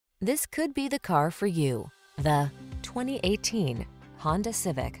This could be the car for you. The 2018 Honda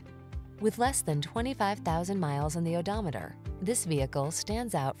Civic. With less than 25,000 miles on the odometer, this vehicle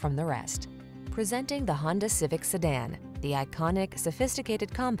stands out from the rest. Presenting the Honda Civic Sedan, the iconic,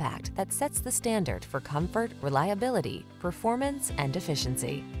 sophisticated compact that sets the standard for comfort, reliability, performance, and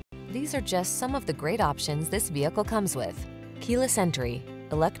efficiency. These are just some of the great options this vehicle comes with: keyless entry,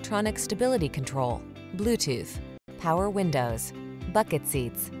 electronic stability control, Bluetooth, power windows, bucket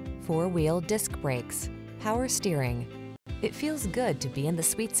seats, four-wheel disc brakes, power steering. It feels good to be in the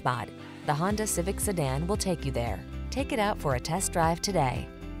sweet spot. The Honda Civic Sedan will take you there. Take it out for a test drive today.